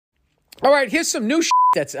All right, here's some new shit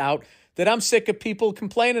that's out that I'm sick of people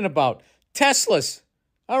complaining about. Teslas.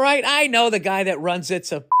 All right, I know the guy that runs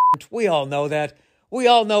it's a we all know that. We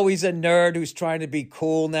all know he's a nerd who's trying to be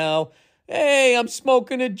cool now. Hey, I'm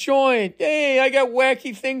smoking a joint. Hey, I got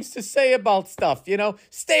wacky things to say about stuff, you know?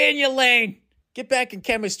 Stay in your lane. Get back in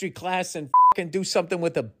chemistry class and do something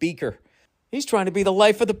with a beaker. He's trying to be the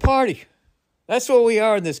life of the party. That's what we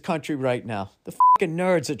are in this country right now. The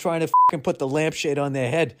nerds are trying to put the lampshade on their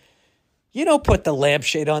head. You don't put the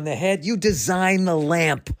lampshade on the head. You design the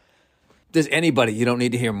lamp. There's anybody you don't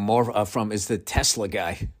need to hear more from is the Tesla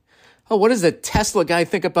guy. Oh, what does the Tesla guy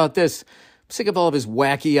think about this? I'm sick of all of his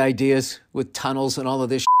wacky ideas with tunnels and all of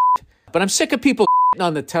this shit. But I'm sick of people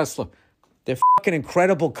on the Tesla. They're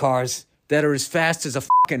incredible cars that are as fast as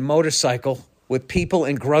a motorcycle with people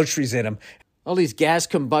and groceries in them. All these gas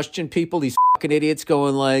combustion people, these idiots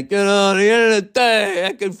going like, at the end of the day,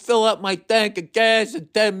 I can fill up my tank of gas in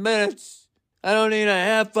 10 minutes. I don't need a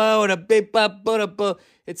half hour and a beep bop bop.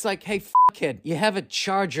 It's like, hey, kid, you have a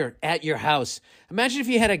charger at your house. Imagine if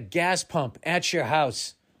you had a gas pump at your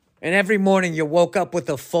house and every morning you woke up with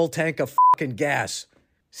a full tank of gas.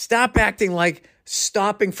 Stop acting like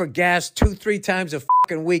stopping for gas 2-3 times a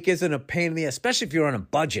week isn't a pain in the ass, especially if you're on a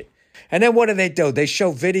budget. And then what do? They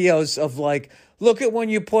show videos of like, look at when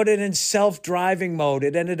you put it in self-driving mode,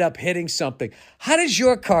 it ended up hitting something. How does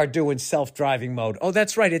your car do in self-driving mode? Oh,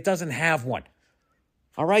 that's right, it doesn't have one.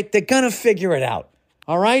 All right, they're going to figure it out.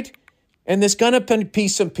 All right? And there's going to be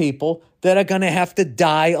some people that are going to have to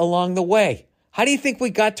die along the way. How do you think we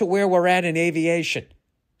got to where we're at in aviation?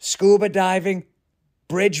 Scuba diving,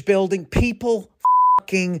 bridge building, people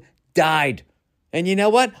died. And you know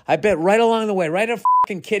what? I bet right along the way, right at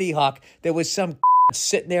Kitty Hawk, there was some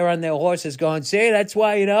sitting there on their horses going, see, that's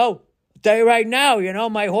why, I'll tell you right now,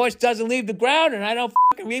 my horse doesn't leave the ground and I don't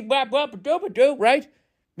right?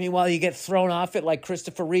 Meanwhile, you get thrown off it like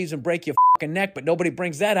Christopher Reeves and break your neck, but nobody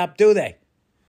brings that up, do they?